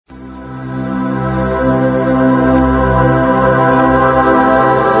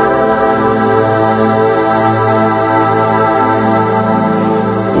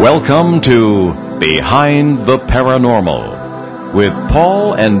Welcome to Behind the Paranormal with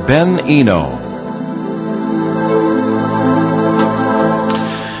Paul and Ben Eno.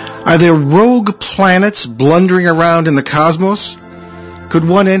 Are there rogue planets blundering around in the cosmos? Could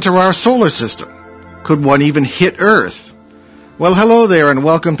one enter our solar system? Could one even hit Earth? Well, hello there, and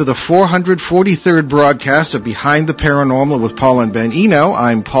welcome to the 443rd broadcast of Behind the Paranormal with Paul and Ben Eno.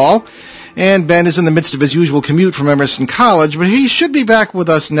 I'm Paul, and Ben is in the midst of his usual commute from Emerson College, but he should be back with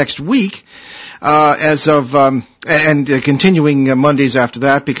us next week, continuing Mondays after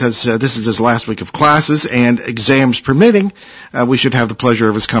that, because this is his last week of classes, and exams permitting, we should have the pleasure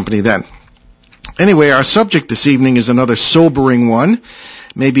of his company then. Anyway, our subject this evening is another sobering one,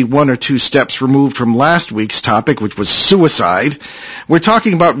 maybe one or two steps removed from last week's topic, which was suicide. We're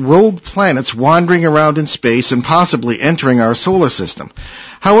talking about rogue planets wandering around in space and possibly entering our solar system.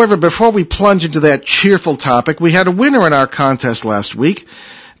 However, before we plunge into that cheerful topic, we had a winner in our contest last week.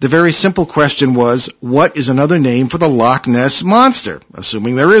 The very simple question was, what is another name for the Loch Ness Monster,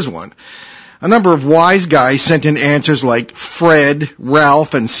 assuming there is one? A number of wise guys sent in answers like Fred,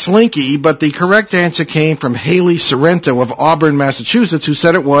 Ralph, and Slinky, but the correct answer came from Haley Sorrento of Auburn, Massachusetts, who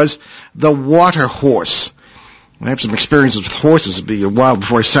said it was the water horse. I have some experiences with horses. It'll be a while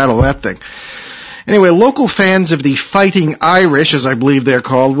before I saddle that thing. Anyway, local fans of the Fighting Irish, as I believe they're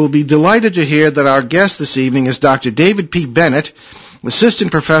called, will be delighted to hear that our guest this evening is Dr. David P. Bennett, Assistant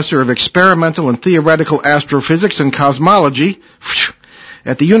Professor of Experimental and Theoretical Astrophysics and Cosmology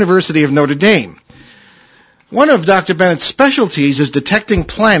at the University of Notre Dame. One of Dr. Bennett's specialties is detecting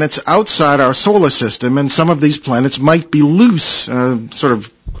planets outside our solar system, and some of these planets might be loose, sort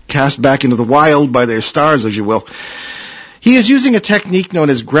of cast back into the wild by their stars, as you will. He is using a technique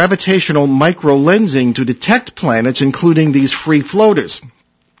known as gravitational microlensing to detect planets, including these free floaters.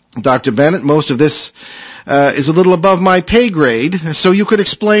 Dr. Bennett, most of this is a little above my pay grade, so you could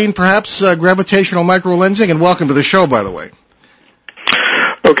explain perhaps gravitational microlensing, and welcome to the show, by the way.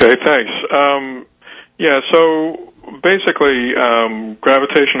 Okay, thanks. So basically,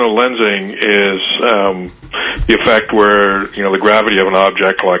 gravitational lensing is the effect where, the gravity of an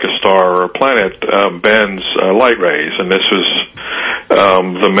object like a star or a planet bends light rays, and this was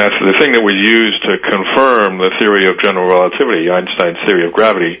the thing that was used to confirm the theory of general relativity, Einstein's theory of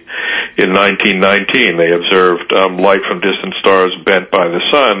gravity. In 1919, they observed light from distant stars bent by the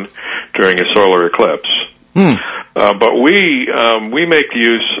sun during a solar eclipse. But we make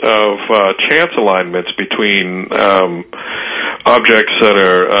use of chance alignments between objects that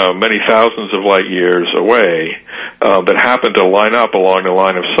are many thousands of light years away that happen to line up along the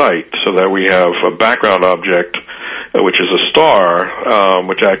line of sight, so that we have a background object, which is a star,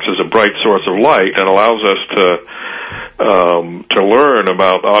 which acts as a bright source of light and allows us to learn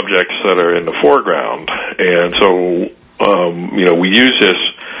about objects that are in the foreground. And so we use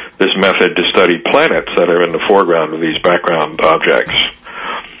this method to study planets that are in the foreground of these background objects.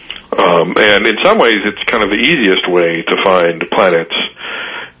 And in some ways, it's kind of the easiest way to find planets,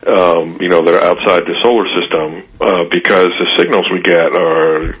 that are outside the solar system, because the signals we get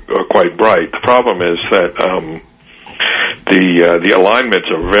are quite bright. The problem is that the alignments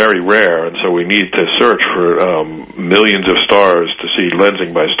are very rare, and so we need to search for millions of stars to see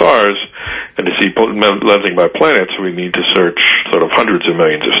lensing by stars, and to see lensing by planets, we need to search sort of hundreds of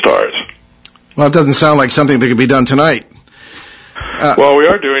millions of stars. Well, it doesn't sound like something that could be done tonight. Well, we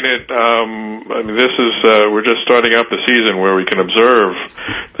are doing it. We're just starting up the season where we can observe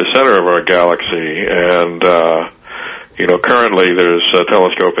the center of our galaxy, and currently there's a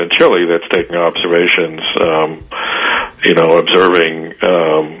telescope in Chile that's taking observations,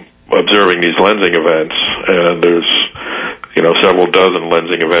 observing these lensing events, and there's several dozen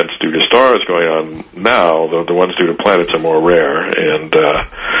lensing events due to stars going on now. The ones due to planets are more rare, and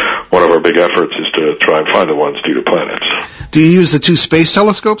one of our big efforts is to try and find the ones due to planets. Do you use the two space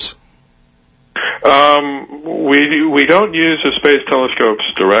telescopes? We don't use the space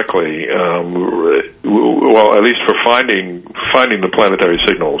telescopes directly. Well, at least for finding the planetary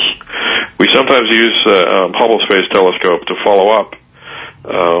signals. We sometimes use the Hubble Space Telescope to follow up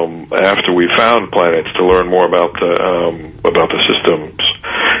after we found planets, to learn more about the systems.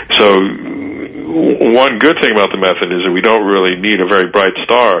 So one good thing about the method is that we don't really need a very bright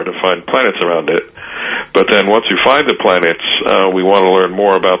star to find planets around it. But then once we find the planets, we want to learn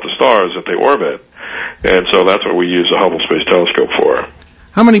more about the stars that they orbit. And so that's what we use the Hubble Space Telescope for.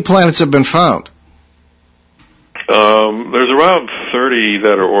 How many planets have been found? There's around 30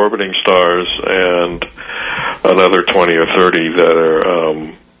 that are orbiting stars, and another 20 or 30 that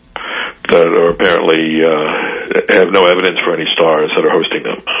are apparently have no evidence for any stars that are hosting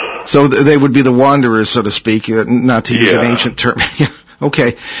them. So they would be the wanderers, so to speak, not to use an ancient term.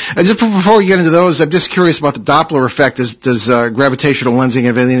 Okay. Just before we get into those, I'm just curious about the Doppler effect. Does gravitational lensing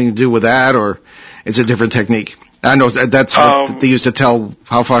have anything to do with that, or is it a different technique? I know that's what they use to tell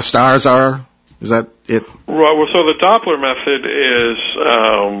how far stars are. Is that it? Right. Well, so the Doppler method is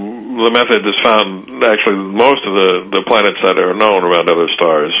the method that's found actually most of the planets that are known around other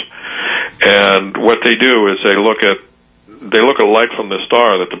stars. And what they do is they look at light from the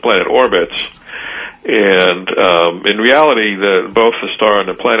star that the planet orbits. And in reality, both the star and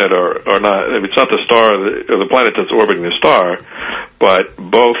the planet are not. It's not the star or the planet that's orbiting the star, but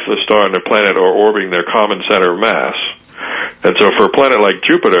both the star and the planet are orbiting their common center of mass. And so, for a planet like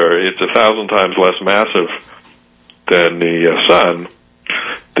Jupiter, it's 1,000 times less massive than the Sun.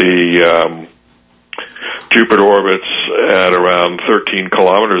 The Jupiter orbits at around 13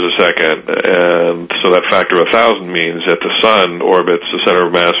 kilometers a second, and so that factor of 1,000 means that the Sun orbits the center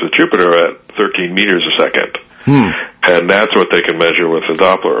of mass with Jupiter at 13 meters a second. And that's what they can measure with the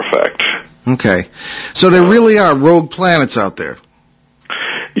Doppler effect. Okay. So there really are rogue planets out there.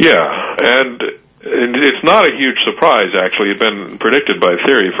 Yeah, and it's not a huge surprise, actually. It's been predicted by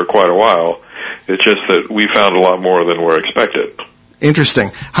theory for quite a while. It's just that we found a lot more than were expected.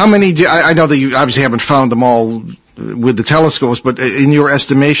 Interesting. How many, I know that you obviously haven't found them all with the telescopes, but in your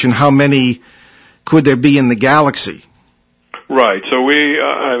estimation, how many could there be in the galaxy? Right. So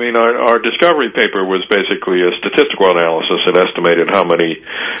our discovery paper was basically a statistical analysis that estimated how many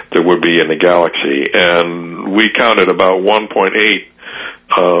there would be in the galaxy. And we counted about 1.8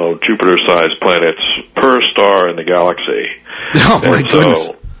 Jupiter-sized planets per star in the galaxy. Oh, my goodness.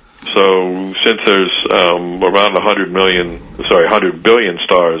 So since there's around 100 billion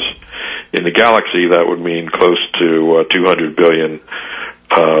stars in the galaxy, that would mean close to 200 billion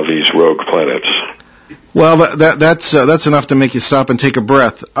these rogue planets. Well, that's enough to make you stop and take a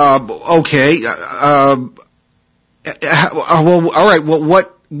breath. Okay. Well, all right. Well,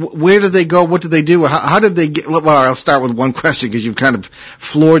 where did they go? What did they do? How did they get? Well, I'll start with one question because you've kind of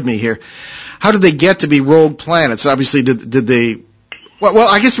floored me here. How did they get to be rogue planets? Obviously, did they? Well,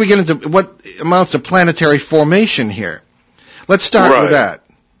 I guess we get into what amounts to planetary formation here. Let's start with that.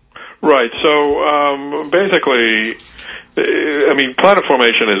 Right. So basically, planet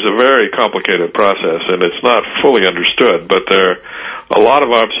formation is a very complicated process, and it's not fully understood. But there are a lot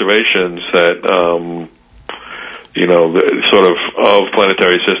of observations that of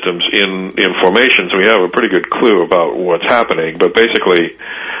planetary systems in formation. So we have a pretty good clue about what's happening. But basically,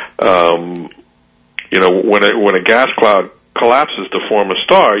 when a gas cloud collapses to form a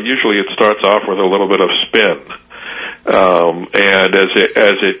star, usually it starts off with a little bit of spin. And as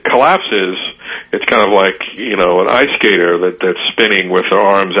it collapses, it's kind of like, an ice skater that's spinning with their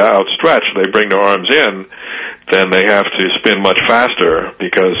arms outstretched. They bring their arms in, then they have to spin much faster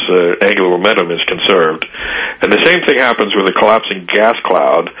because angular momentum is conserved. And the same thing happens with a collapsing gas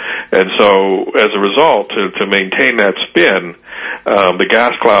cloud. And so, as a result, to maintain that spin, the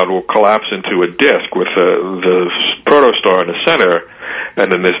gas cloud will collapse into a disk with the protostar in the center,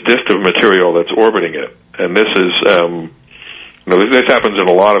 and then this disk of material that's orbiting it. And this is, this happens in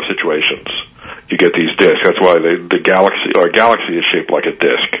a lot of situations. You get these disks. That's why the galaxy is shaped like a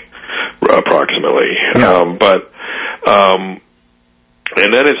disk, approximately. Yeah.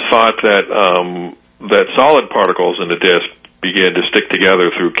 And then it's thought that solid particles in the disk begin to stick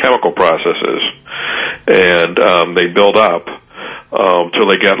together through chemical processes, and they build up till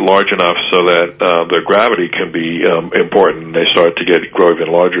they get large enough so that their gravity can be important. They start to grow even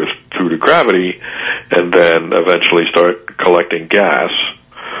larger through the gravity, and then eventually start collecting gas.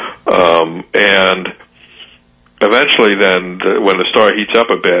 And eventually then, when the star heats up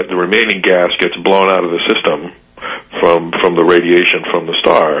a bit, the remaining gas gets blown out of the system from the radiation from the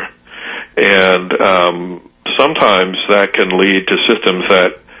star. And sometimes that can lead to systems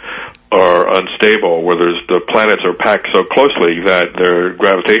that are unstable, where the planets are packed so closely that their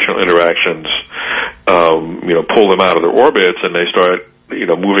gravitational interactions, pull them out of their orbits, and they start,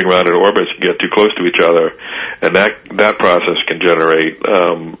 moving around in orbits and get too close to each other, and that process can generate,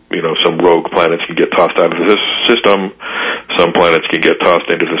 some rogue planets can get tossed out of this system. Some planets can get tossed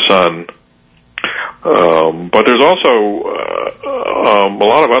into the Sun. But there's also a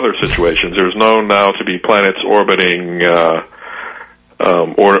lot of other situations. There's known now to be planets orbiting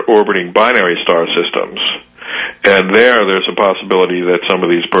binary star systems. And there's a possibility that some of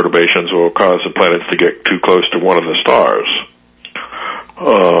these perturbations will cause the planets to get too close to one of the stars.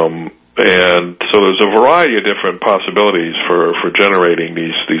 And so there's a variety of different possibilities for generating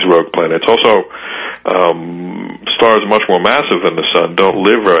these rogue planets. Also, stars much more massive than the Sun don't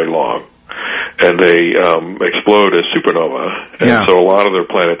live very long, and they explode as supernova. And so a lot of their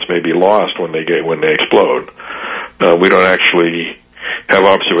planets may be lost when they explode. We don't actually have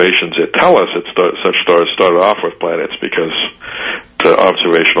observations that tell us that such stars started off with planets, because the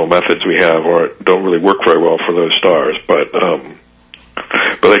observational methods we have don't really work very well for those stars. But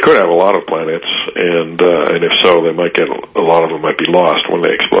they could have a lot of planets, and if so, they might a lot of them might be lost when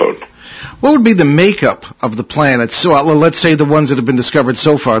they explode. What would be the makeup of the planets? So let's say the ones that have been discovered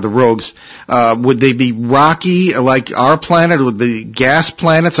so far, the rogues, would they be rocky like our planet, or would they be gas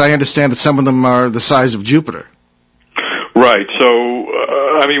planets? I understand that some of them are the size of Jupiter. Right. So,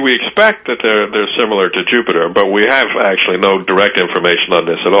 we expect that they're similar to Jupiter, but we have actually no direct information on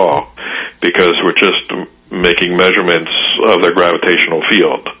this at all, because we're just making measurements of their gravitational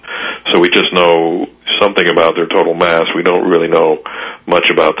field. So we just know something about their total mass. We don't really know much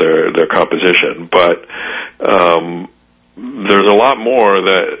about their composition. But there's a lot more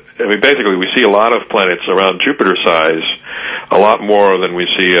basically we see a lot of planets around Jupiter size, a lot more than we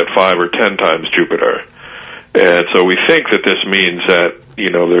see at 5 or 10 times Jupiter. And so we think that this means that,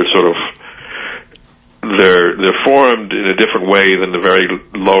 they're sort of, they're formed in a different way than the very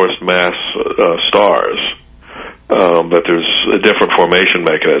lowest mass stars. But there's a different formation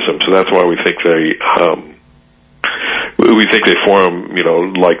mechanism, so that's why we think they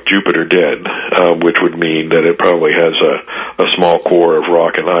form, like Jupiter did, which would mean that it probably has a small core of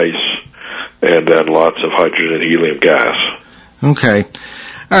rock and ice, and then lots of hydrogen and helium gas. Okay.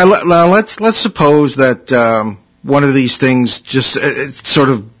 All right. Now let's suppose that one of these things just sort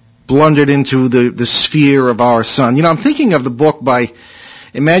of blundered into the sphere of our sun. I'm thinking of the book by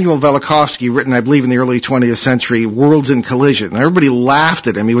Immanuel Velikovsky, written, I believe, in the early 20th century, Worlds in Collision. Everybody laughed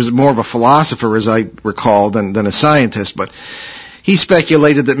at him. He was more of a philosopher, as I recall, than a scientist. But he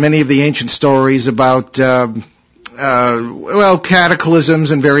speculated that many of the ancient stories about,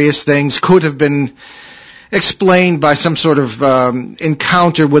 cataclysms and various things could have been explained by some sort of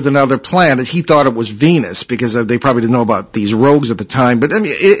encounter with another planet. He thought it was Venus, because they probably didn't know about these rogues at the time. But,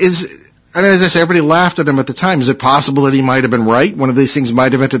 as I say, everybody laughed at him at the time. Is it possible that he might have been right? One of these things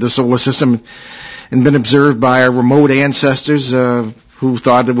might have entered the solar system and been observed by our remote ancestors who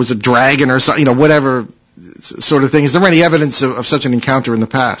thought it was a dragon or something, whatever sort of thing. Is there any evidence of such an encounter in the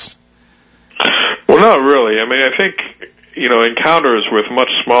past? Well, not really. I think, encounters with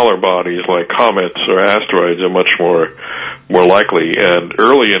much smaller bodies like comets or asteroids are much more likely. And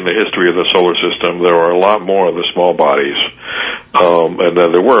early in the history of the solar system, there were a lot more of the small bodies. And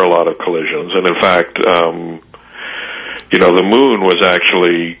then there were a lot of collisions. And in fact, the moon was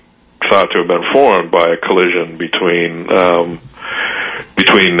actually thought to have been formed by a collision between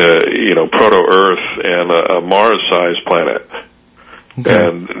proto-Earth and a Mars-sized planet. Okay.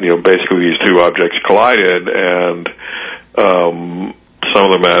 And, basically these two objects collided, and some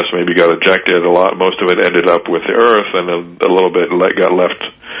of the mass maybe got ejected. Most of it ended up with the Earth, and a little bit got left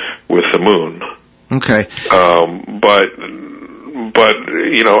with the moon. Okay. But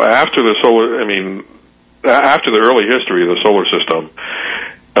after the early history of the solar system,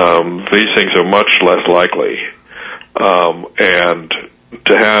 these things are much less likely. And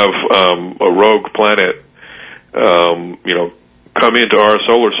to have a rogue planet, come into our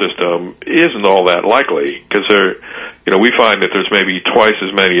solar system isn't all that likely, because we find that there's maybe twice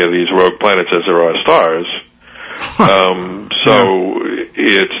as many of these rogue planets as there are stars. So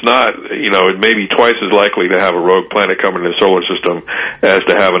it's not, it may be twice as likely to have a rogue planet come into the solar system as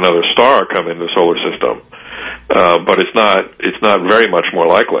to have another star come into the solar system. But it's not very much more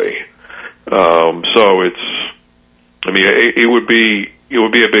likely. So it would be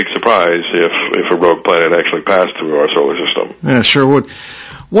a big surprise if a rogue planet actually passed through our solar system. Yeah, sure would.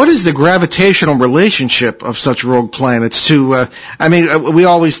 What is the gravitational relationship of such rogue planets to, we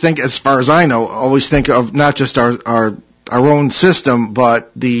always think, as far as I know, of not just our own system,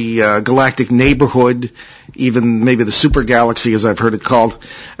 but the galactic neighborhood, even maybe the super galaxy, as I've heard it called,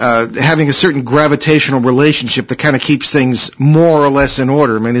 having a certain gravitational relationship that kind of keeps things more or less in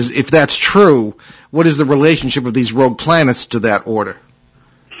order. If that's true, what is the relationship of these rogue planets to that order?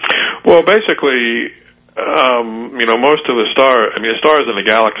 Well, basically, most of the stars in the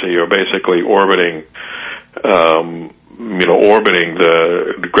galaxy are basically orbiting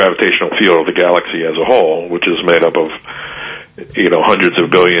the gravitational field of the galaxy as a whole, which is made up of, hundreds of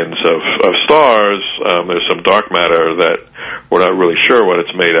billions of stars. There's some dark matter that we're not really sure what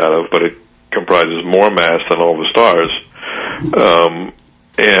it's made out of, but it comprises more mass than all the stars.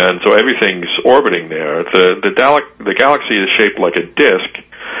 And so everything's orbiting there. The galaxy is shaped like a disk,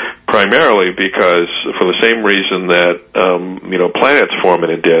 primarily because, for the same reason that planets form in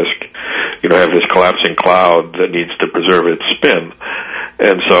a disk, have this collapsing cloud that needs to preserve its spin,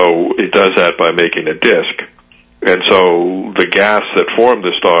 and so it does that by making a disk. And so the gas that formed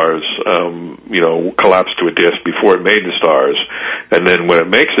the stars collapsed to a disk before it made the stars, and then when it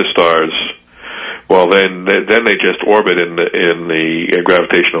makes the stars, well, then they just orbit in the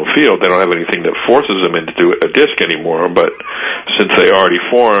gravitational field. They don't have anything that forces them into a disk anymore. But since they already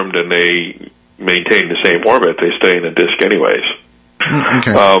formed and they maintain the same orbit, they stay in a disk anyways.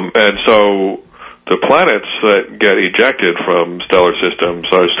 Okay. And so the planets that get ejected from stellar systems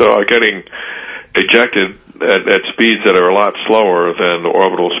are getting ejected at speeds that are a lot slower than the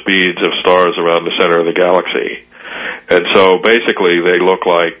orbital speeds of stars around the center of the galaxy. And so basically they look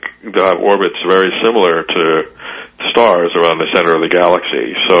like they have orbits very similar to stars around the center of the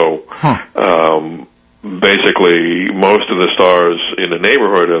galaxy. So basically most of the stars in the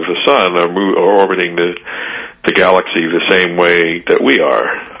neighborhood of the sun are orbiting the galaxy the same way that we are,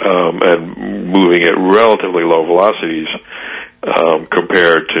 and moving at relatively low velocities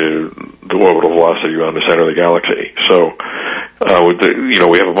compared to the orbital velocity around the center of the galaxy. So,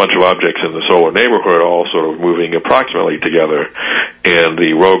 we have a bunch of objects in the solar neighborhood all sort of moving approximately together, and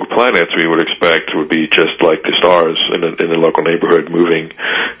the rogue planets we would expect would be just like the stars in the local neighborhood moving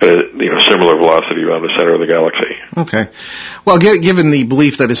at a similar velocity around the center of the galaxy. Okay. Well, given the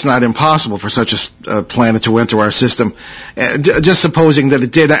belief that it's not impossible for such a planet to enter our system, just supposing that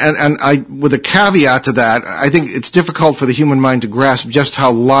it did, and with a caveat to that, I think it's difficult for the human mind to grasp just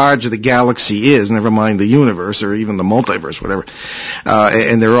how large the galaxy is, never mind the universe or even the multiverse, whatever.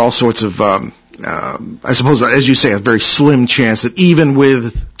 And there are all sorts of, I suppose, as you say, a very slim chance that even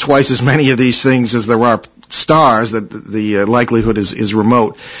with twice as many of these things as there are stars, that the likelihood is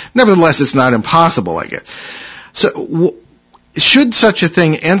remote. Nevertheless, it's not impossible, I guess. So, should such a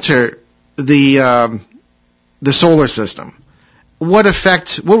thing enter the solar system, what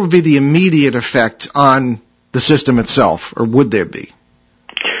would be the immediate effect on the system itself, or would there be?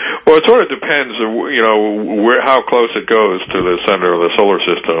 Well, it sort of depends, how close it goes to the center of the solar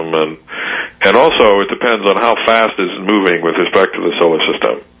system, and also it depends on how fast it's moving with respect to the solar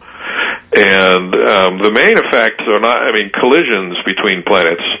system. And the main effects are not, collisions between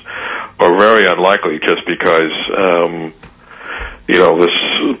planets are very unlikely, just because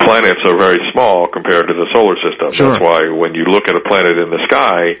the planets are very small compared to the solar system. Sure. That's why when you look at a planet in the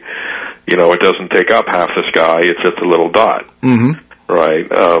sky, it doesn't take up half the sky. It's just a little dot. Mm-hmm. Right.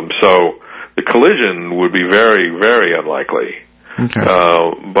 So the collision would be very, very unlikely. Okay.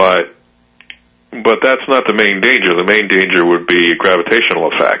 But that's not the main danger. The main danger would be a gravitational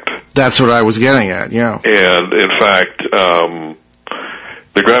effect. That's what I was getting at, yeah. And in fact,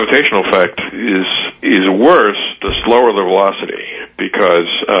 the gravitational effect is worse the slower the velocity, because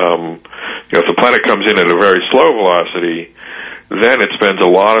if the planet comes in at a very slow velocity, then it spends a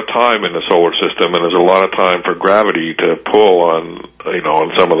lot of time in the solar system, and there's a lot of time for gravity to pull on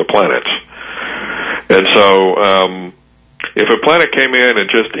some of the planets. And so, if a planet came in and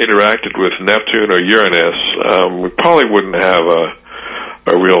just interacted with Neptune or Uranus, we probably wouldn't have a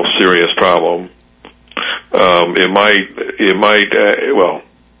real serious problem. It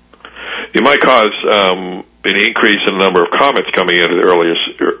might cause an increase in the number of comets coming into the earliest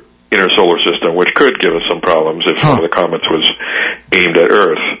inner solar system, which could give us some problems if some of the comets was aimed at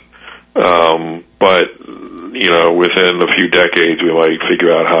Earth. But within a few decades, we might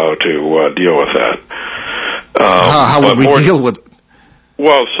figure out how to deal with that. How would we deal with it?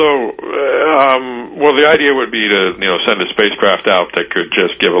 Well, the idea would be to send a spacecraft out that could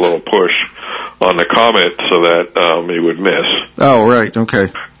just give a little push on the comet so that it would miss. Oh, right,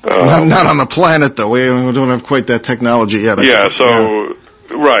 okay. Not on the planet, though. We don't have quite that technology yet.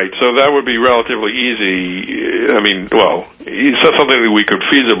 Right, so that would be relatively easy. It's something that we could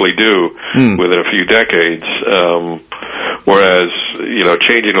feasibly do within a few decades, whereas,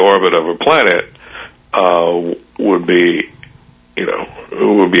 changing the orbit of a planet would be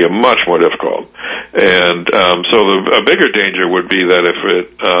a much more difficult. And so a bigger danger would be that if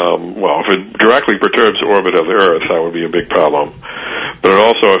it directly perturbs the orbit of the Earth, that would be a big problem. But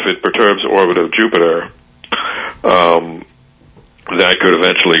also, if it perturbs the orbit of Jupiter, that could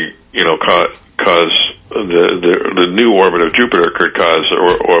eventually, cause the new orbit of Jupiter could cause the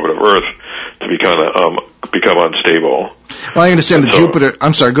orbit of Earth to become unstable. Well, I understand that Jupiter.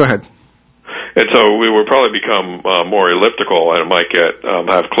 I'm sorry. Go ahead. And so we would probably become more elliptical, and it might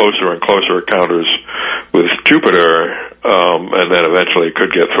have closer and closer encounters with Jupiter, and then eventually it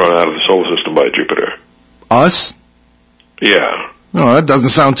could get thrown out of the solar system by Jupiter. Us? Yeah. No, that doesn't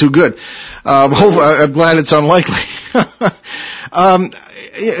sound too good. I'm glad it's unlikely.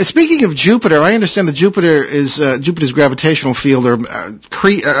 Speaking of Jupiter, I understand that Jupiter's gravitational field, or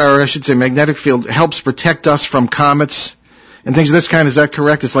I should say magnetic field, helps protect us from comets and things of this kind. Is that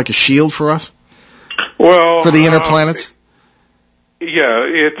correct? It's like a shield for us? Well, for the inner planets? Yeah,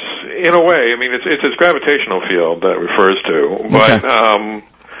 it's in a way. I mean, it's its gravitational field that it refers to,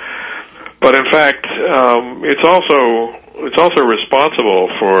 but in fact, it's also responsible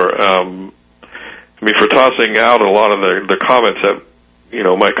for for tossing out a lot of the comets that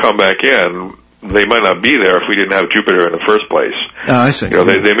might come back in. They might not be there if we didn't have Jupiter in the first place. Oh, I see.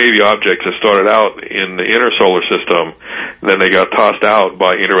 They may be objects that started out in the inner solar system, and then they got tossed out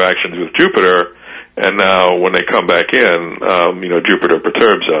by interactions with Jupiter. And now when they come back in, Jupiter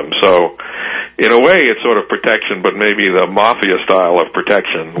perturbs them. So in a way, it's sort of protection, but maybe the mafia style of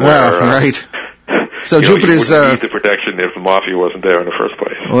protection. Where, right. So Jupiter's you wouldn't need the protection if the mafia wasn't there in the first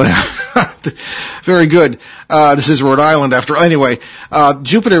place. Well, very good. This is Rhode Island after all. Anyway,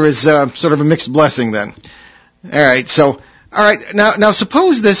 Jupiter is sort of a mixed blessing then. All right. So, all right. Now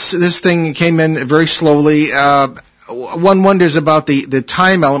suppose this thing came in very slowly. One wonders about the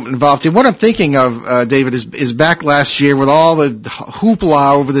time element involved here. What I'm thinking of, David, is back last year with all the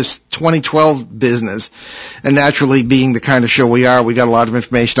hoopla over this 2012 business, and naturally being the kind of show we are, we got a lot of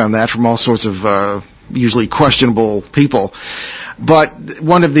information on that from all sorts of usually questionable people. But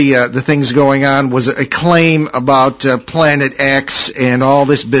one of the things going on was a claim about Planet X and all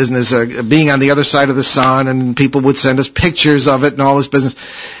this business being on the other side of the sun, and people would send us pictures of it and all this business.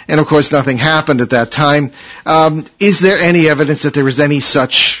 And, of course, nothing happened at that time. Is there any evidence that there is any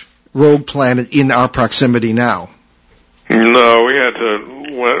such rogue planet in our proximity now? No, we had to.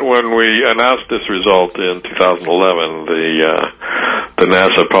 When we announced this result in 2011, the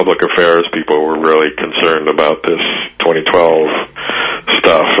NASA public affairs people were really concerned about this 2012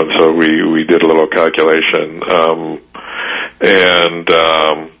 stuff, and so we did a little calculation, so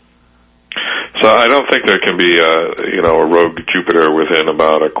I don't think there can be a rogue Jupiter within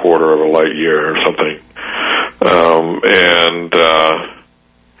about a quarter of a light year or something,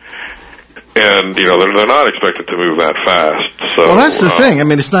 and they're not expected to move that fast. So, well, that's the thing. I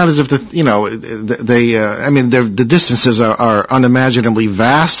mean, it's not as if the distances are unimaginably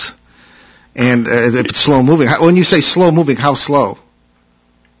vast, and if it's slow moving. When you say slow moving, how slow?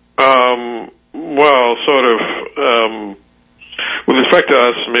 Well, sort of. With respect to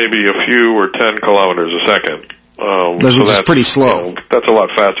us, maybe a few or 10 kilometers a second. That's pretty slow. That's a lot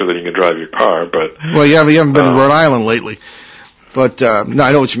faster than you can drive your car, but. Well, you haven't been to Rhode Island lately. But, no,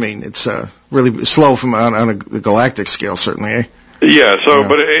 I know what you mean. It's, really slow on a galactic scale, certainly, eh? Yeah,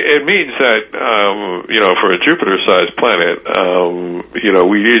 but it means that, for a Jupiter-sized planet,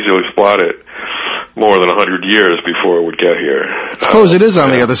 we'd easily spot it more than 100 years before it would get here. Suppose it is on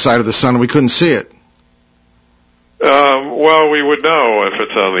the other side of the sun and we couldn't see it. Well, we would know if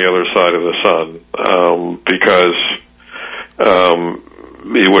it's on the other side of the sun, because,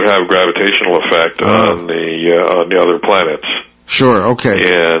 it would have gravitational effect on the other planets. Sure.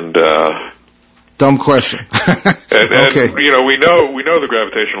 Okay. And dumb question. and okay. We know the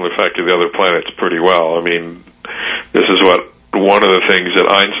gravitational effect of the other planets pretty well. I mean, this is one of the things that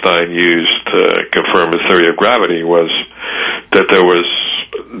Einstein used to confirm his theory of gravity was that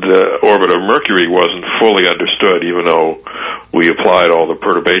the orbit of Mercury wasn't fully understood, even though we applied all the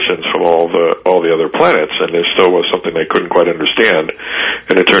perturbations from all the other planets, and there still was something they couldn't quite understand.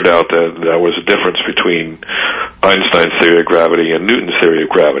 And it turned out that was a difference between Einstein's theory of gravity and Newton's theory of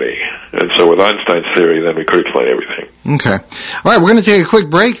gravity. And so with Einstein's theory, then we could explain everything. Okay. All right, we're going to take a quick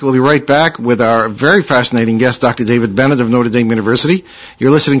break. We'll be right back with our very fascinating guest, Dr. David Bennett of Notre Dame University.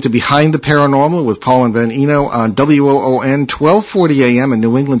 You're listening to Behind the Paranormal with Paul and Ben Eno on WOON 1240 AM in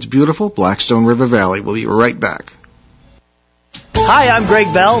New England's beautiful Blackstone River Valley. We'll be right back. Hi, I'm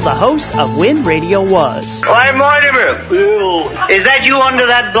Greg Bell, the host of When Radio Was. Why, Mortimer. Bill. Is that you under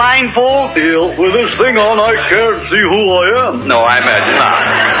that blindfold? Bill, with this thing on, I can't see who I am. No, I imagine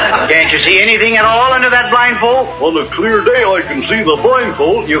not. Can't you see anything at all under that blindfold? On a clear day, I can see the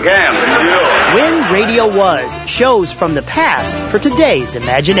blindfold. You can? Yeah. When Radio Was, shows from the past for today's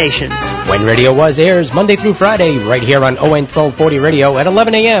imaginations. When Radio Was airs Monday through Friday, right here on ON 1240 Radio at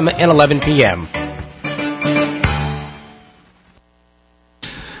 11 a.m. and 11 p.m.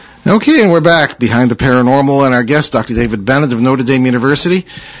 Okay, and we're back behind the paranormal, and our guest, Dr. David Bennett of Notre Dame University.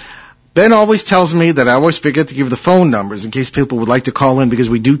 Ben always tells me that I always forget to give the phone numbers in case people would like to call in, because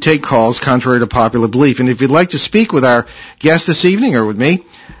we do take calls contrary to popular belief. And if you'd like to speak with our guest this evening or with me,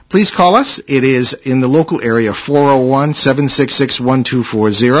 please call us. It is in the local area,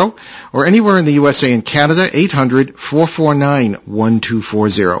 401-766-1240, or anywhere in the USA and Canada,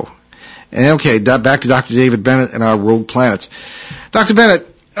 800-449-1240. And okay, back to Dr. David Bennett and our rogue planets. Dr. Bennett,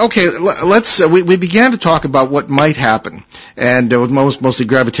 okay, let's. We began to talk about what might happen, and with mostly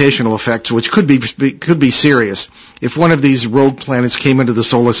gravitational effects, which could be serious if one of these rogue planets came into the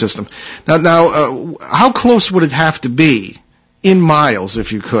solar system. Now, how close would it have to be in miles,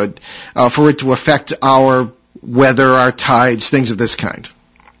 if you could, for it to affect our weather, our tides, things of this kind?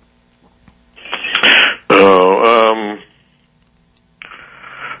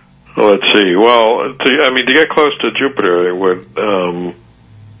 Let's see. Well, to get close to Jupiter, it would,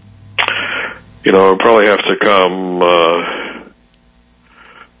 it would probably have to come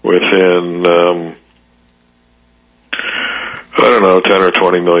within, 10 or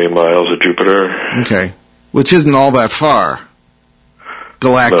 20 million miles of Jupiter. Okay. Which isn't all that far,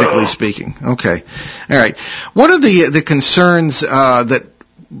 galactically speaking. Okay. All right. What are the concerns that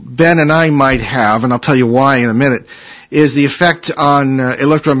Ben and I might have, and I'll tell you why in a minute, is the effect on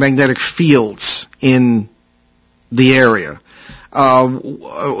electromagnetic fields in the area.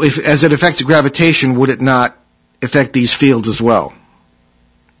 As it affects gravitation, would it not affect these fields as well?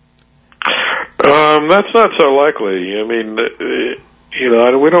 That's not so likely. I mean,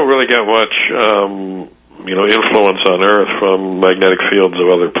 we don't really get much, influence on Earth from magnetic fields of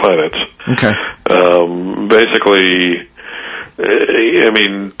other planets. Okay. Basically,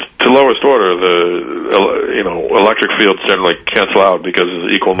 to lowest order, electric fields generally cancel out because there's an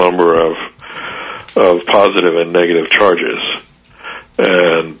equal number of positive and negative charges,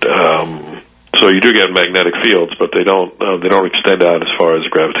 and so you do get magnetic fields, but they don't extend out as far as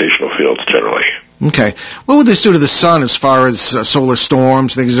gravitational fields generally. Okay. What would this do to the sun as far as solar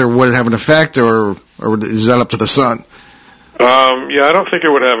storms, things, or would it have an effect, or is that up to the sun? I don't think it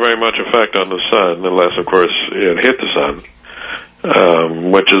would have very much effect on the sun, unless, of course, it hit the sun.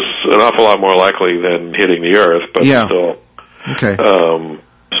 Which is an awful lot more likely than hitting the Earth, but still, okay.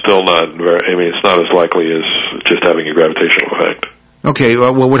 Still not very. It's not as likely as just having a gravitational effect. Okay.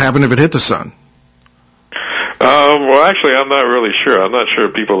 Well, what would happen if it hit the sun? Well, actually, I'm not really sure. I'm not sure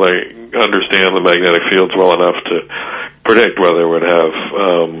people understand the magnetic fields well enough to predict whether it would have,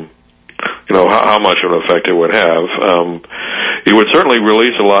 how much of an effect it would have. It would certainly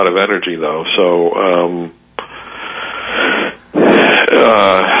release a lot of energy, though. So.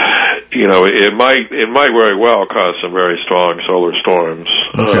 It might very well cause some very strong solar storms.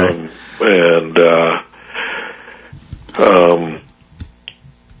 Okay.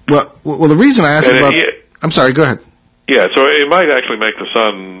 Well, the reason I asked about, I'm sorry, go ahead. Yeah, so it might actually make the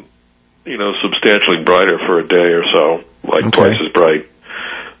sun, substantially brighter for a day or so, twice as bright.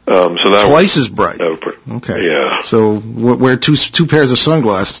 Twice as bright. Okay. Yeah. So wear two pairs of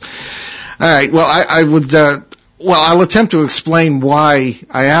sunglasses. All right. Well, I would. I'll attempt to explain why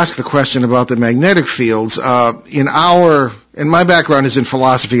I asked the question about the magnetic fields. And my background is in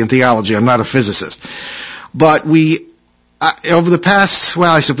philosophy and theology. I'm not a physicist. But over the past,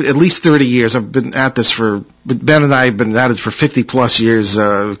 at least 30 years, I've been at this Ben and I have been at it for 50 plus years,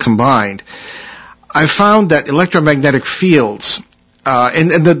 combined. I found that electromagnetic fields, and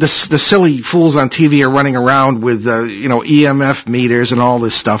the silly fools on TV are running around with, EMF meters and all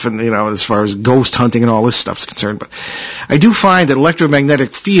this stuff, and, as far as ghost hunting and all this stuff is concerned. But I do find that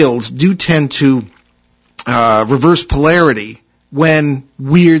electromagnetic fields do tend to reverse polarity when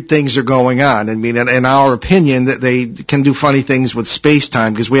weird things are going on. In our opinion, that they can do funny things with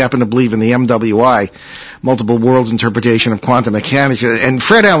space-time, because we happen to believe in the MWI, multiple worlds interpretation of quantum mechanics. And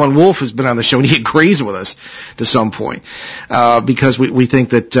Fred Alan Wolf has been on the show, and he agrees with us to some point, because we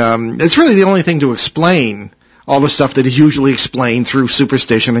think that it's really the only thing to explain all the stuff that is usually explained through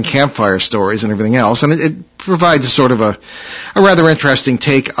superstition and campfire stories and everything else. And it provides a sort of a rather interesting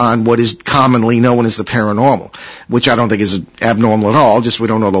take on what is commonly known as the paranormal, which I don't think is abnormal at all, just we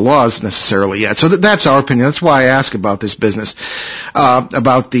don't know the laws necessarily yet. So that's our opinion. That's why I ask about this business,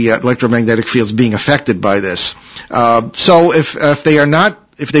 about the electromagnetic fields being affected by this. So if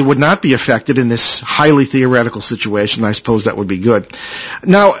they would not be affected in this highly theoretical situation, I suppose that would be good.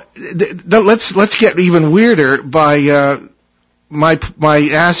 Now, let's get even weirder by my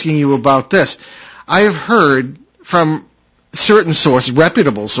asking you about this. I have heard from certain sources,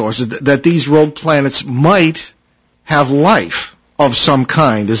 reputable sources, that these rogue planets might have life of some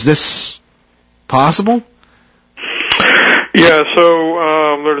kind. Is this possible? Yeah,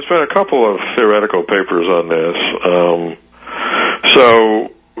 so there's been a couple of theoretical papers on this.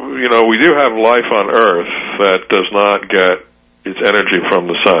 We do have life on Earth that does not get its energy from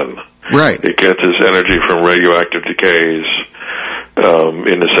the sun. Right. It gets its energy from radioactive decays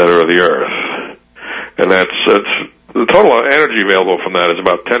in the center of the Earth. And that's the total energy available from that is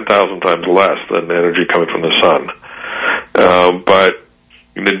about 10,000 times less than the energy coming from the sun. But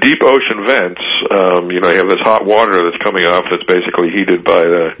in the deep ocean vents, you have this hot water that's coming off that's basically heated by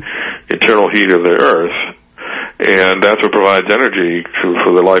the internal heat of the Earth. And that's what provides energy for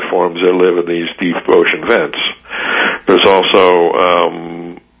the life forms that live in these deep ocean vents. There's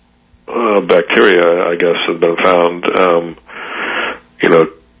also bacteria, I guess, have been found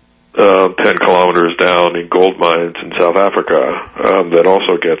 10 kilometers down in gold mines in South Africa, that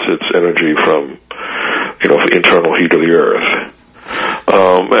also gets its energy from, internal heat of the Earth.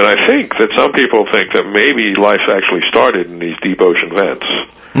 And I think that some people think that maybe life actually started in these deep ocean vents.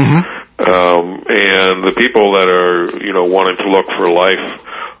 And the people that are, wanting to look for life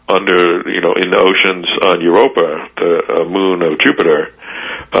under, in the oceans on Europa, the moon of Jupiter,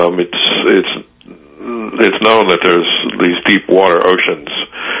 it's known that there's these deep water oceans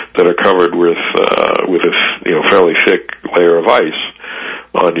that are covered with a fairly thick layer of ice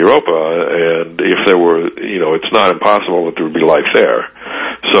on Europa, and if there were, it's not impossible that there would be life there.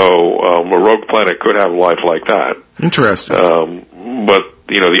 So a rogue planet could have life like that. Interesting. But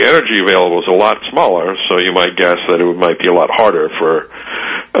the energy available is a lot smaller, so you might guess that it might be a lot harder for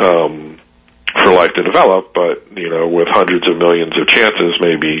life to develop. But with hundreds of millions of chances,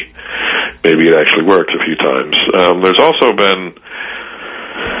 maybe it actually works a few times. There's also been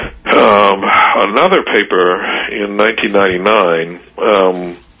another paper in 1999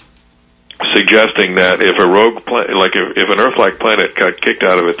 suggesting that if a rogue planet, like if an Earth-like planet got kicked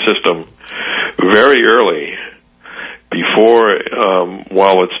out of its system very early, before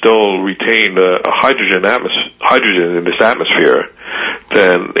while it still retained a hydrogen in its atmosphere,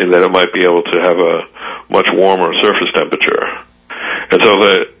 then it might be able to have a much warmer surface temperature. And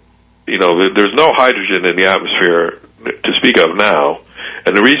so there's no hydrogen in the atmosphere to speak of now,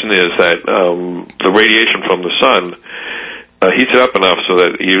 and the reason is that the radiation from the sun heats it up enough so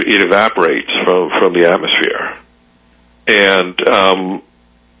that it evaporates from the atmosphere, and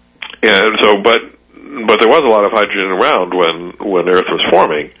so but there was a lot of hydrogen around when Earth was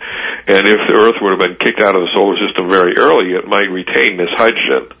forming, and if the Earth would have been kicked out of the solar system very early, it might retain this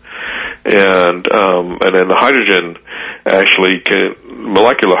hydrogen, and then the hydrogen actually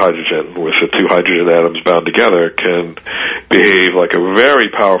molecular hydrogen with the two hydrogen atoms bound together can behave like a very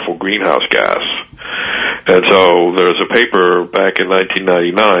powerful greenhouse gas. And so there's a paper back in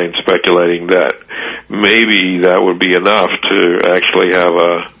 1999 speculating that maybe that would be enough to actually have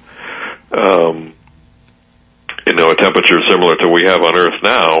a temperature similar to we have on Earth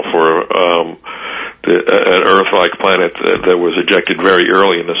now for an Earth-like planet that was ejected very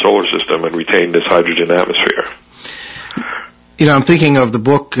early in the solar system and retained this hydrogen atmosphere. I'm thinking of the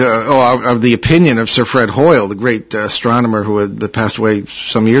book, of the opinion of Sir Fred Hoyle, the great astronomer who had passed away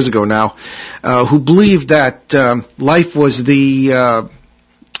some years ago now, who believed that life was the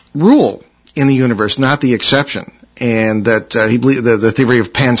rule in the universe, not the exception, and that he believed the theory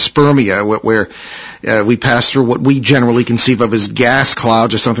of panspermia, where we pass through what we generally conceive of as gas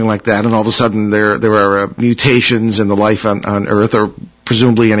clouds or something like that, and all of a sudden there are mutations in the life on Earth or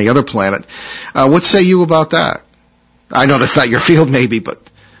presumably any other planet. What say you about that? I know that's not your field, maybe, but...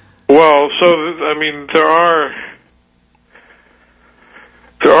 Well, there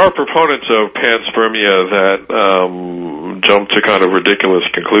are proponents of panspermia that jump to kind of ridiculous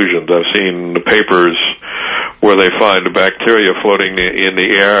conclusions. I've seen the papers where they find a bacteria floating in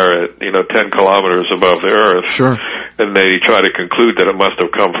the air at 10 kilometers above the Earth, sure, and they try to conclude that it must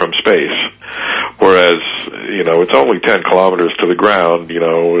have come from space. Whereas, it's only 10 kilometers to the ground,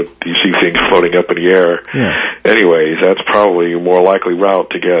 you see things floating up in the air. Yeah. Anyways, that's probably a more likely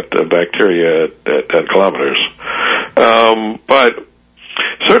route to get bacteria at 10 kilometers. But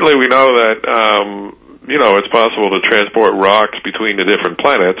certainly we know that, it's possible to transport rocks between the different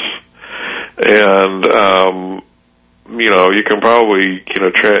planets, and, you can probably,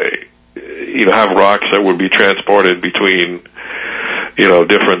 have rocks that would be transported between,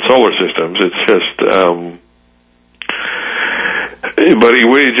 different solar systems. It's just, but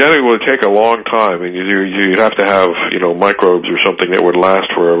it generally would take a long time, and you'd have to have, microbes or something that would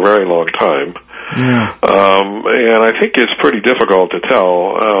last for a very long time. Yeah. And I think it's pretty difficult to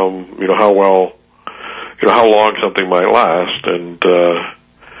tell, how long something might last, and,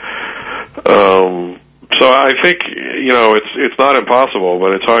 so I think, it's not impossible,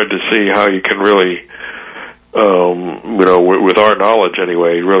 but it's hard to see how you can really, with our knowledge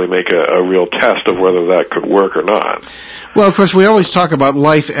anyway, really make a real test of whether that could work or not. Well, of course, we always talk about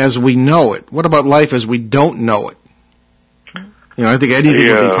life as we know it. What about life as we don't know it? I think anything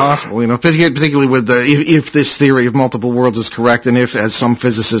would be possible, particularly with if this theory of multiple worlds is correct, and if, as some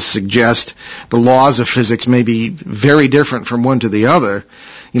physicists suggest, the laws of physics may be very different from one to the other,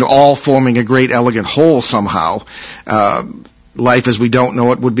 all forming a great elegant whole somehow. Life as we don't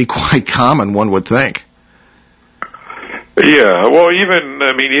know it would be quite common, one would think. Yeah, well, even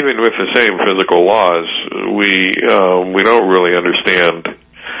with the same physical laws, we don't really understand.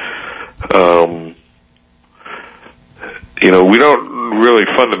 We don't really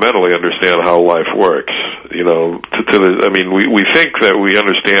fundamentally understand how life works. we think that we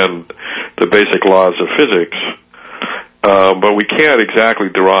understand the basic laws of physics, but we can't exactly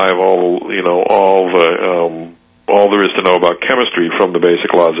derive all there is to know about chemistry from the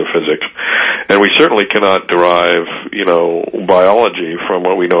basic laws of physics, and we certainly cannot derive, biology from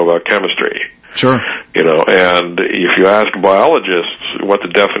what we know about chemistry. Sure. And if you ask biologists what the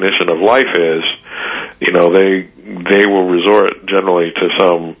definition of life is, they will resort generally to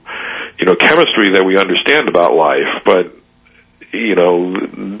some, chemistry that we understand about life, but,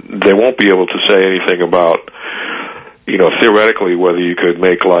 they won't be able to say anything about, theoretically whether you could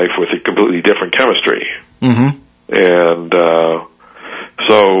make life with a completely different chemistry. Mm-hmm. And,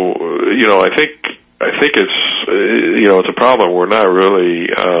 I think it's, it's a problem we're not really,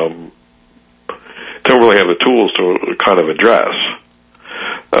 don't really have the tools to kind of address.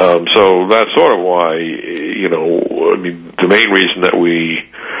 So that's sort of why, the main reason that we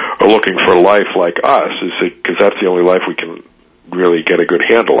are looking for life like us is because that's the only life we can really get a good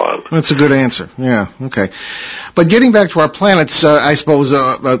handle on. That's a good answer. Yeah, okay. But getting back to our planets, I suppose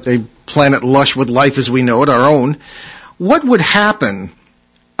a planet lush with life as we know it, our own, what would happen,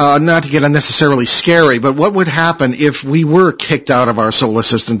 not to get unnecessarily scary, but what would happen if we were kicked out of our solar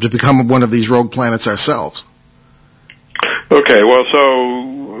system to become one of these rogue planets ourselves? Okay, well,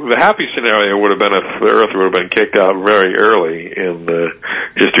 so the happy scenario would have been if the Earth would have been kicked out very early in the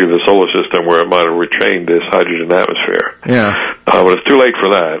history of the solar system, where it might have retained this hydrogen atmosphere. Yeah. But it's too late for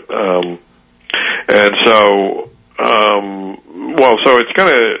that. So it's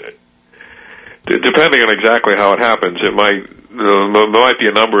going to, depending on exactly how it happens, there might be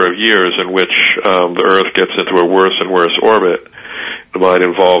a number of years in which the Earth gets into a worse and worse orbit. It might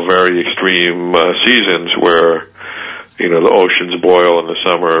involve very extreme seasons where, the oceans boil in the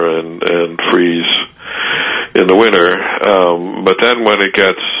summer and freeze in the winter. But then when it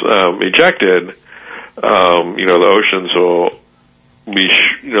gets ejected, the oceans will be,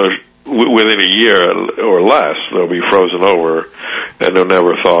 within a year or less, they'll be frozen over and they'll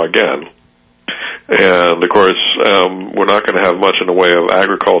never thaw again. And of course, we're not going to have much in the way of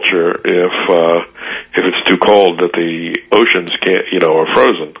agriculture if it's too cold that the oceans can't, are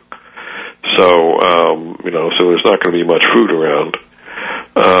frozen. So, so there's not going to be much food around.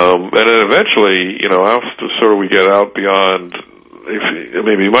 And then eventually, after sort of we get out beyond,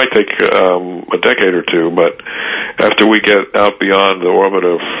 maybe it might take a decade or two, but after we get out beyond the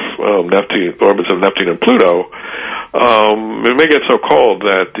orbits of Neptune and Pluto, it may get so cold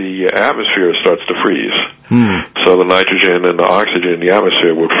that the atmosphere starts to freeze. So the nitrogen and the oxygen in the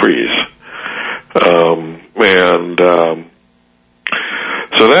atmosphere would freeze.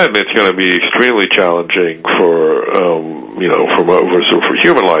 So then it's going to be extremely challenging for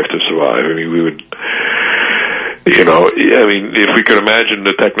human life to survive. I mean, we would, if we could imagine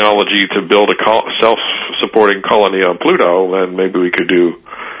the technology to build a self-supporting colony on Pluto, then maybe we could do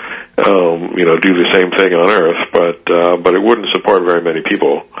the same thing on Earth, but it wouldn't support very many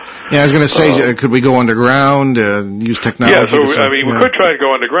people. Yeah, I was going to say, could we go underground, use technology? Yeah, so, we could try to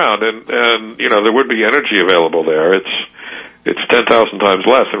go underground, and there would be energy available there. It's 10,000 times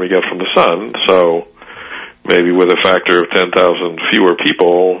less than we get from the sun, so maybe with a factor of 10,000 fewer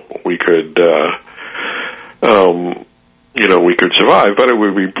people, we could, we could survive, but it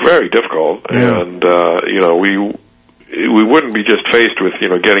would be very difficult, and, we wouldn't be just faced with,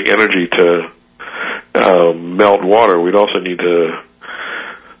 getting energy to, melt water. We'd also need to,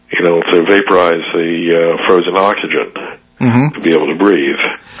 to vaporize the, frozen oxygen to be able to breathe.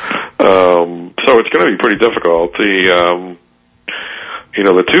 So it's going to be pretty difficult.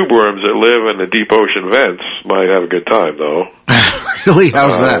 The tube worms that live in the deep ocean vents might have a good time, though. Really?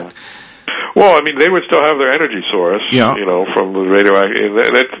 How's that? Well, they would still have their energy source, from the radioactive.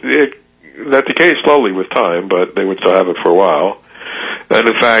 That decays slowly with time, but they would still have it for a while. And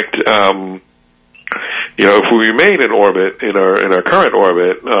in fact, if we remain in orbit, in our current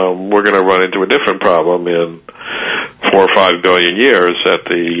orbit, we're going to run into a different problem in 4 or 5 billion years. That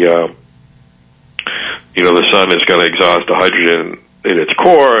the sun is going to exhaust the hydrogen in its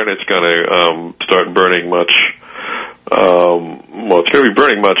core, and it's going to start burning much. It's going to be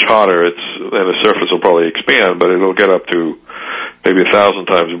burning much hotter. And the surface will probably expand, but it'll get up to maybe 1,000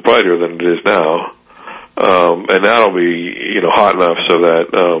 times brighter than it is now. And that'll be, hot enough so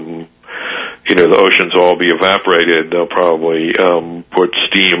that, the oceans will all be evaporated. They'll probably, put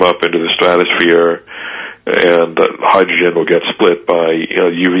steam up into the stratosphere, and the hydrogen will get split by,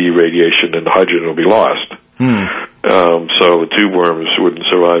 UV radiation, and the hydrogen will be lost. So the tube worms wouldn't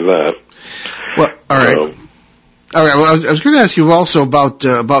survive that. Well, all right. All right. Well, I was going to ask you also about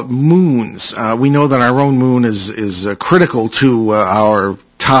moons. We know that our own moon is critical to our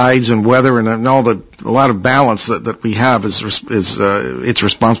tides and weather and a lot of balance that we have it's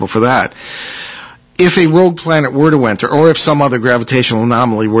responsible for that. If a rogue planet were to enter, or if some other gravitational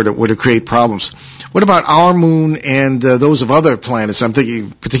anomaly were to create problems, what about our moon and those of other planets? I'm thinking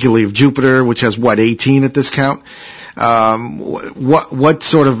particularly of Jupiter, which has 18 at this count. What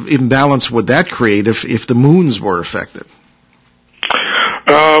sort of imbalance would that create if the moons were affected?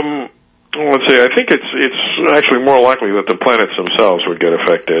 Let's see. I think it's actually more likely that the planets themselves would get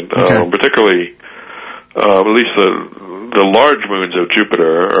affected, okay. Particularly at least the large moons of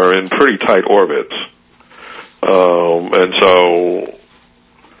Jupiter are in pretty tight orbits, and so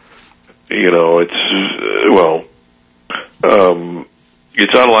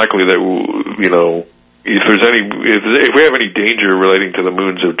it's unlikely that if we have any danger relating to the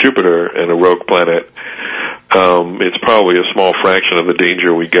moons of Jupiter and a rogue planet. It's probably a small fraction of the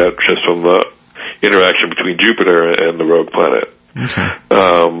danger we get just from the interaction between Jupiter and the rogue planet. Okay.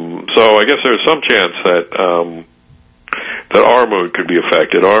 So I guess there's some chance that our moon could be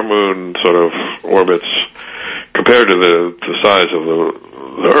affected. Our moon sort of orbits, compared to the size of the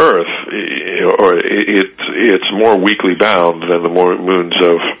Earth, it's more weakly bound than the moons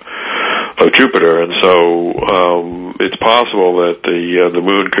of Jupiter, and so it's possible that the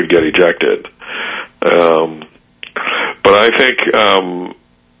moon could get ejected. But I think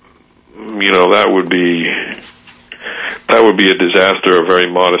that would be a disaster of very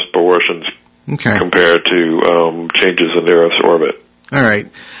modest proportions, okay, compared to changes in the Earth's orbit. All right.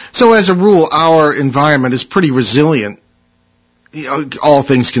 So as a rule, our environment is pretty resilient, all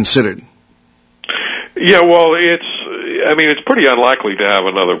things considered. Yeah, well, it's pretty unlikely to have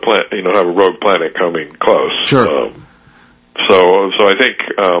another planet, have a rogue planet coming close. Sure. So I think,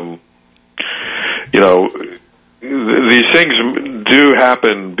 these things do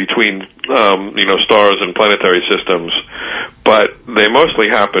happen between, stars and planetary systems, but they mostly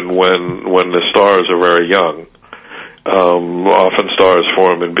happen when the stars are very young. Often stars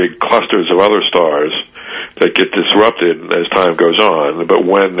form in big clusters of other stars that get disrupted as time goes on, but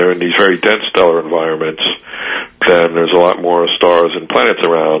when they're in these very dense stellar environments, then there's a lot more stars and planets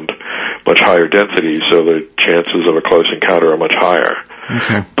around, much higher density, so the chances of a close encounter are much higher.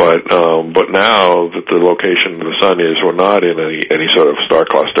 Okay. But now that the location of the sun is, we're not in any sort of star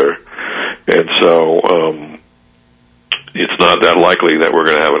cluster, and so it's not that likely that we're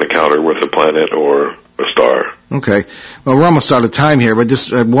going to have an encounter with a planet or a star. Okay. Well, we're almost out of time here, but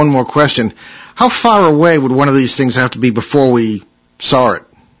just one more question. How far away would one of these things have to be before we saw it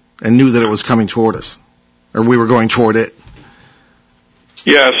and knew that it was coming toward us, or we were going toward it?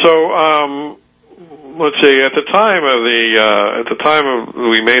 Yeah. So let's see. At the time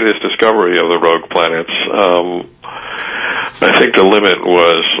we made this discovery of the rogue planets, I think the limit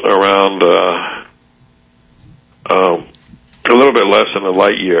was around a little bit less than a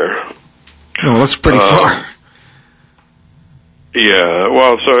light year. Oh, that's pretty far. Yeah,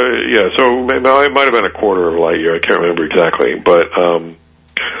 well, so it might have been a quarter of a light year. I can't remember exactly, but and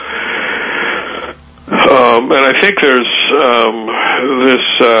I think there's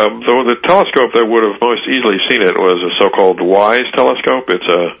the telescope that would have most easily seen it was a so-called WISE telescope. It's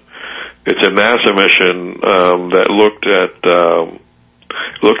a NASA mission that looked at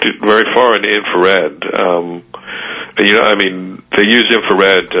very far in the infrared. They use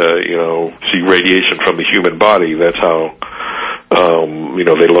infrared to see radiation from the human body. That's how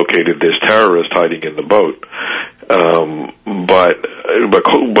they located this terrorist hiding in the boat. But a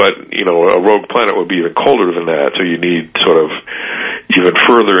rogue planet would be even colder than that, so you need sort of even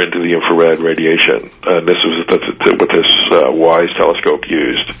further into the infrared radiation. And this was what this WISE telescope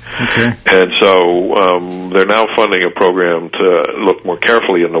used. Okay. And so they're now funding a program to look more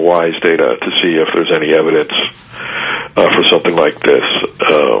carefully in the WISE data to see if there's any evidence for something like this.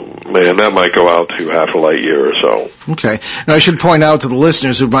 And that might go out to half a light year or so. Okay. Now, I should point out to the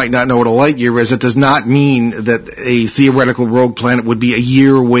listeners who might not know what a light year is, it does not mean that a theoretical rogue planet would be a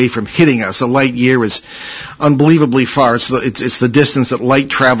year away from hitting us. A light year is unbelievably far. It's the distance that light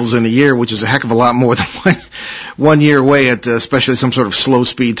travels in a year, which is a heck of a lot more than 1 year away at especially some sort of slow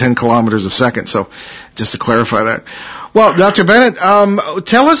speed, 10 kilometers a second. So just to clarify that. Well, Dr. Bennett,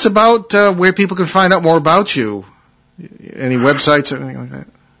 tell us about where people can find out more about you. Any websites or anything like that?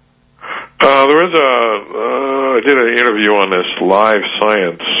 There is I did an interview on this Live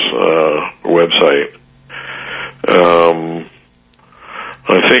Science website.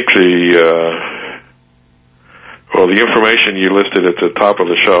 I think the information you listed at the top of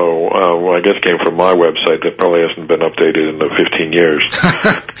the show, I guess came from my website that probably hasn't been updated in the 15 years.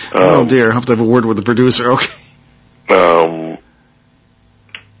 Oh dear, I'll have to have a word with the producer. Okay.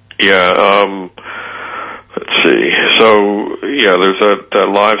 Let's see. So, yeah, there's that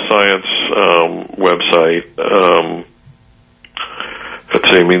Live Science website. Let's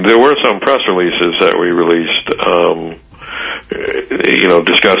see, I mean, there were some press releases that we released,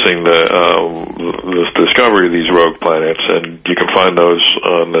 discussing the discovery of these rogue planets, and you can find those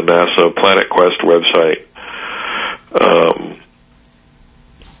on the NASA Planet Quest website.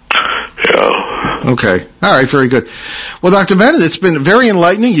 Yeah. Okay. All right. Very good. Well, Dr. Bennett, it's been very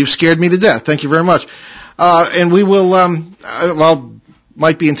enlightening. You've scared me to death. Thank you very much. And we will,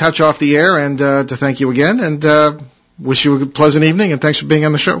 might be in touch off the air, and to thank you again, and wish you a pleasant evening, and thanks for being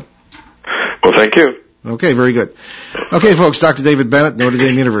on the show. Well, thank you. Okay, very good. Okay, folks, Dr. David Bennett, Notre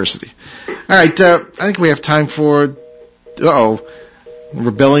Dame University. All right, I think we have time for,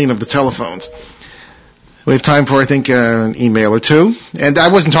 rebellion of the telephones. We have time for, I think, an email or two. And I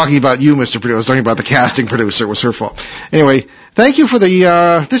wasn't talking about you, Mr. Producer. I was talking about the casting producer. It was her fault. Anyway, thank you for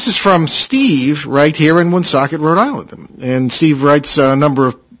the, this is from Steve right here in Woonsocket, Rhode Island. And Steve writes a number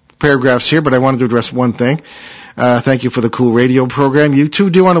of paragraphs here, but I wanted to address one thing. Thank you for the cool radio program you two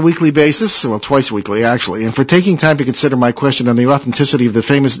do on a weekly basis, well, twice weekly, actually, and for taking time to consider my question on the authenticity of the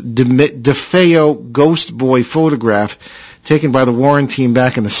famous DeFeo Ghost Boy photograph taken by the Warren team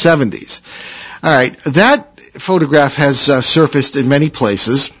back in the 70s. All right, that photograph has surfaced in many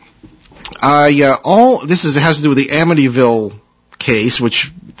places. It has to do with the Amityville case,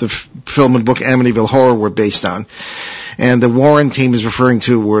 which the film and book Amityville Horror were based on. And the Warren team is referring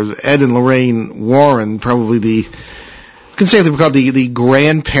to were Ed and Lorraine Warren, probably they were called the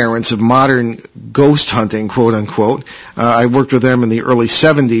grandparents of modern ghost hunting, quote unquote. I worked with them in the early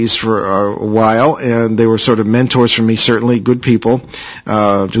 70s for a while, and they were sort of mentors for me, certainly good people,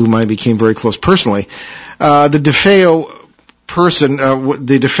 to whom I became very close personally. The DeFeo person,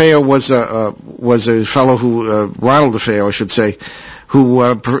 the DeFeo was a fellow who, Ronald DeFeo, I should say,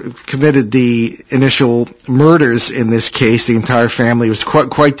 who committed the initial murders in this case. The entire family was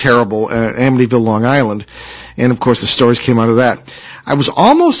quite terrible at Amityville, Long Island. And, of course, the stories came out of that. I was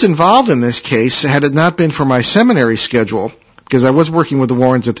almost involved in this case had it not been for my seminary schedule, because I was working with the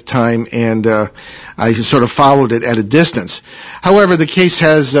Warrens at the time, and I sort of followed it at a distance. However, the case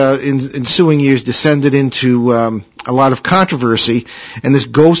has, in ensuing years, descended into a lot of controversy, and this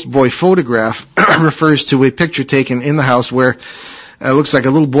Ghost Boy photograph refers to a picture taken in the house where it looks like a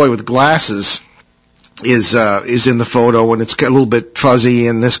little boy with glasses is in the photo, and it's a little bit fuzzy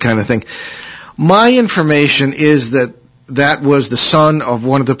and this kind of thing. My information is that was the son of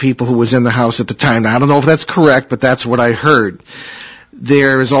one of the people who was in the house at the time. Now, I don't know if that's correct, but that's what I heard.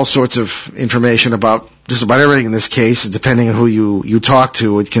 There is all sorts of information about just about everything in this case. Depending on who you talk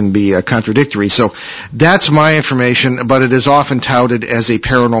to, it can be contradictory. So that's my information, but it is often touted as a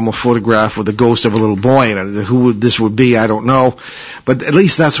paranormal photograph with the ghost of a little boy. And who this would be, I don't know. But at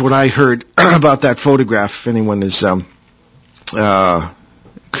least that's what I heard about that photograph. If anyone is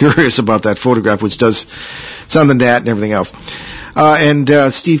curious about that photograph, which does sound on that and everything else.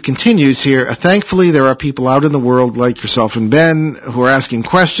 And Steve continues here, thankfully there are people out in the world like yourself and Ben who are asking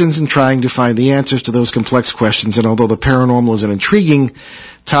questions and trying to find the answers to those complex questions. And although the paranormal is an intriguing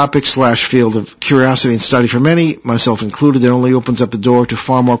topic / field of curiosity and study for many, myself included, it only opens up the door to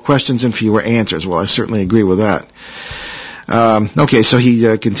far more questions and fewer answers. Well, I certainly agree with that. Okay, so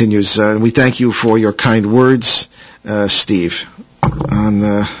he continues, we thank you for your kind words, Steve, on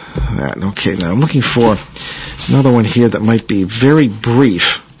that. Okay, now I'm looking for, there's another one here that might be very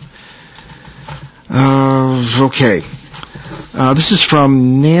brief. Okay. This is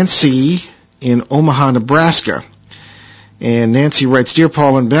from Nancy in Omaha, Nebraska. And Nancy writes, Dear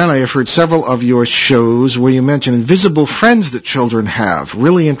Paul and Ben, I have heard several of your shows where you mention invisible friends that children have.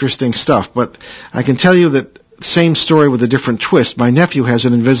 Really interesting stuff. But I can tell you that same story with a different twist. My nephew has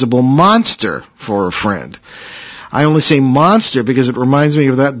an invisible monster for a friend. I only say monster because it reminds me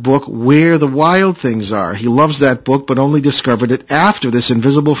of that book, Where the Wild Things Are. He loves that book, but only discovered it after this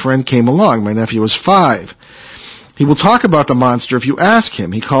invisible friend came along. My nephew was 5. He will talk about the monster if you ask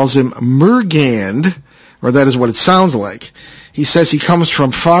him. He calls him Mergand, or that is what it sounds like. He says he comes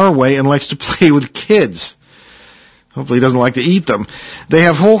from far away and likes to play with kids. Hopefully he doesn't like to eat them. They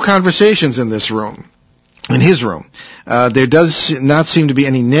have whole conversations in this room. In his room. There does not seem to be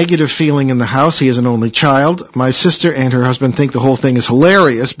any negative feeling in the house. He is an only child. My sister and her husband think the whole thing is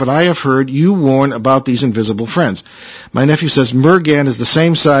hilarious, but I have heard you warn about these invisible friends. My nephew says Mergan is the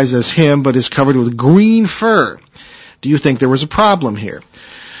same size as him, but is covered with green fur. Do you think there was a problem here?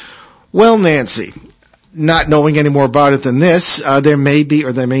 Well, Nancy, not knowing any more about it than this, there may be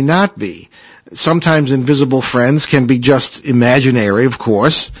or there may not be. Sometimes invisible friends can be just imaginary, of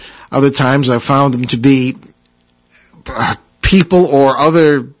course. Other times I've found them to be people or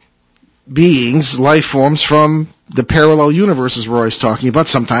other beings, life forms from the parallel universes we're always talking about.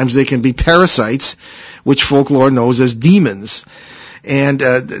 Sometimes they can be parasites, which folklore knows as demons. And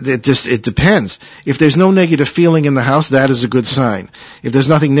it depends. If there's no negative feeling in the house, that is a good sign. If there's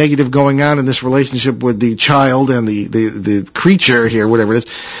nothing negative going on in this relationship with the child and the creature here, whatever it is,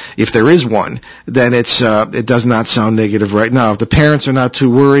 if there is one, then it does not sound negative right now. If the parents are not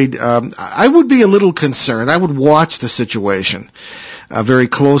too worried, I would be a little concerned. I would watch the situation very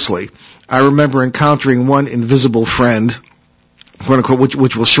closely. I remember encountering one invisible friend, quote unquote,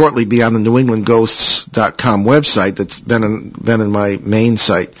 which will shortly be on the NewEnglandGhosts.com website. That's been in my main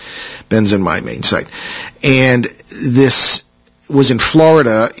site. Ben's in my main site. And this was in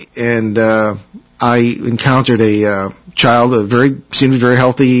Florida, and I encountered a child, seemed very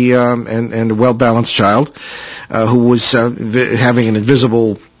healthy and a well-balanced child, who was having an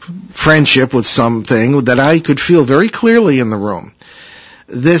invisible friendship with something that I could feel very clearly in the room.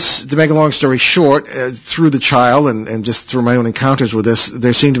 This, to make a long story short, through the child and just through my own encounters with this,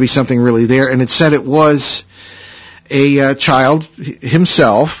 there seemed to be something really there, and it said it was a child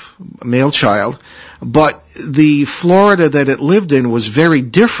himself, a male child, but the Florida that it lived in was very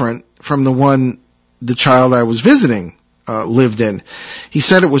different from the child I was visiting lived in. He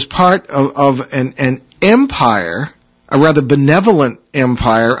said it was part of an empire, a rather benevolent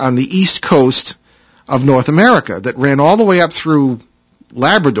empire on the east coast of North America that ran all the way up through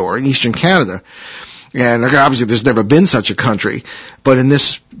Labrador in eastern Canada. And obviously there's never been such a country, but in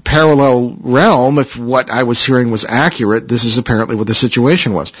this parallel realm, if what I was hearing was accurate, this is apparently what the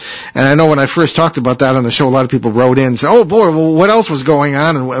situation was. And I know when I first talked about that on the show, a lot of people wrote in and said, oh boy, well, what else was going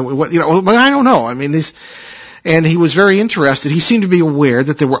on? And what, but I don't know. I mean, and he was very interested. He seemed to be aware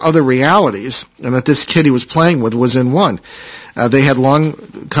that there were other realities and that this kid he was playing with was in one. They had long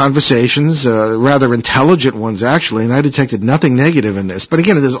conversations, rather intelligent ones actually, and I detected nothing negative in this. But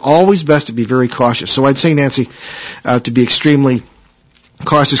again, it is always best to be very cautious. So I'd say, Nancy, to be extremely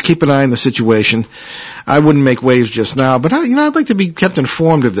cautious, keep an eye on the situation. I wouldn't make waves just now, but I'd like to be kept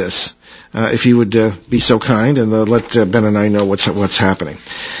informed of this, if you would be so kind, and let Ben and I know what's happening.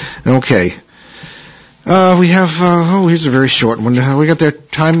 Okay. We have, here's a very short one. We got their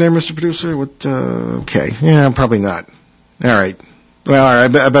time there, Mr. Producer? Okay. Yeah, probably not. All right. Well, all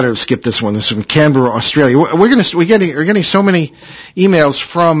right, I better skip this one. This is from Canberra, Australia. We're getting so many emails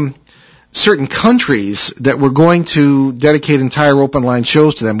from certain countries that we're going to dedicate entire open line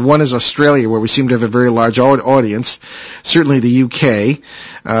shows to them. One is Australia, where we seem to have a very large audience. Certainly the UK,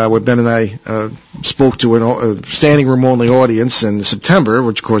 where Ben and I spoke to a standing room only audience in September,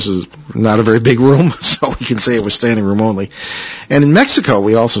 which of course is not a very big room, so we can say it was standing room only. And in Mexico,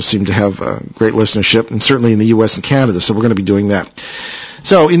 we also seem to have great listenership, and certainly in the US and Canada, so we're going to be doing that.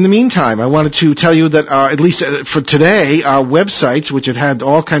 So, in the meantime, I wanted to tell you that, at least for today, our websites, which have had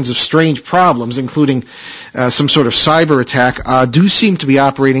all kinds of strange problems, including some sort of cyber attack, do seem to be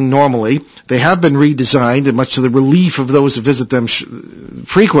operating normally. They have been redesigned, and much to the relief of those who visit them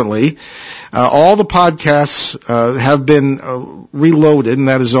frequently. All the podcasts have been reloaded, and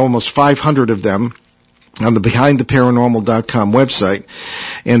that is almost 500 of them, on the BehindTheParanormal.com website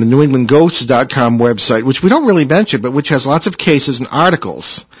and the NewEnglandGhosts.com website, which we don't really mention, but which has lots of cases and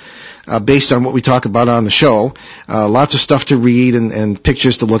articles based on what we talk about on the show. Lots of stuff to read and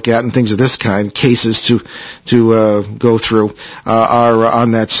pictures to look at and things of this kind, cases to go through are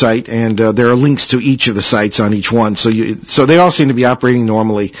on that site, and there are links to each of the sites on each one. So they all seem to be operating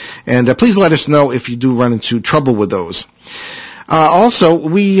normally. And please let us know if you do run into trouble with those. Also,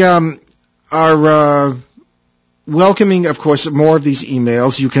 we are welcoming, of course, more of these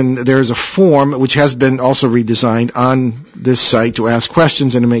emails. There's a form which has been also redesigned on this site to ask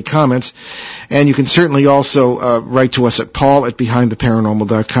questions and to make comments. And you can certainly also write to us at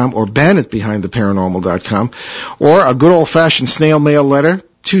paul@behindtheparanormal.com or ben@behindtheparanormal.com, or a good old-fashioned snail mail letter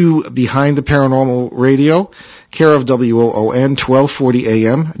to Behind the Paranormal Radio, care of WOON, 1240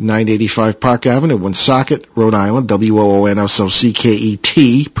 AM, 985 Park Avenue, Woonsocket, Rhode Island, WOONSOCKET.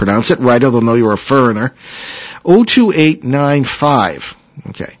 Pronounce it right, they'll know you're a foreigner. 02895.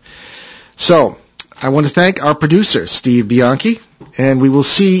 Okay. So, I want to thank our producer, Steve Bianchi, and we will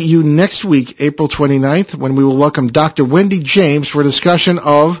see you next week, April 29th, when we will welcome Dr. Wendy James for a discussion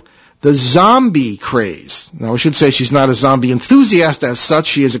of the zombie craze. Now, I should say she's not a zombie enthusiast as such.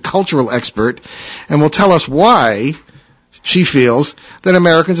 She is a cultural expert and will tell us why she feels that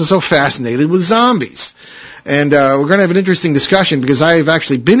Americans are so fascinated with zombies. And we're going to have an interesting discussion because I have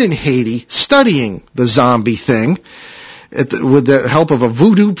actually been in Haiti studying the zombie thing with the help of a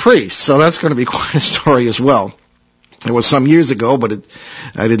voodoo priest. So that's going to be quite a story as well. It was some years ago, but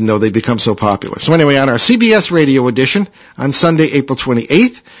I didn't know they'd become so popular. So anyway, on our CBS radio edition on Sunday, April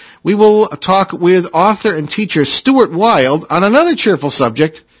 28th, we will talk with author and teacher Stuart Wilde on another cheerful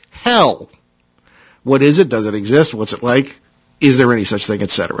subject, hell. What is it? Does it exist? What's it like? Is there any such thing,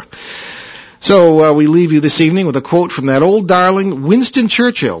 etc.? So we leave you this evening with a quote from that old darling Winston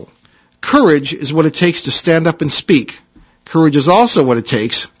Churchill. Courage is what it takes to stand up and speak. Courage is also what it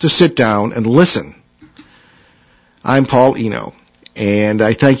takes to sit down and listen. I'm Paul Eno, and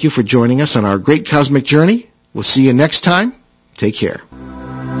I thank you for joining us on our great cosmic journey. We'll see you next time. Take care.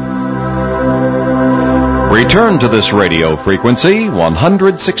 Return to this radio frequency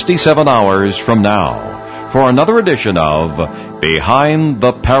 167 hours from now for another edition of Behind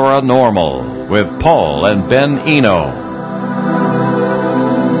the Paranormal with Paul and Ben Eno.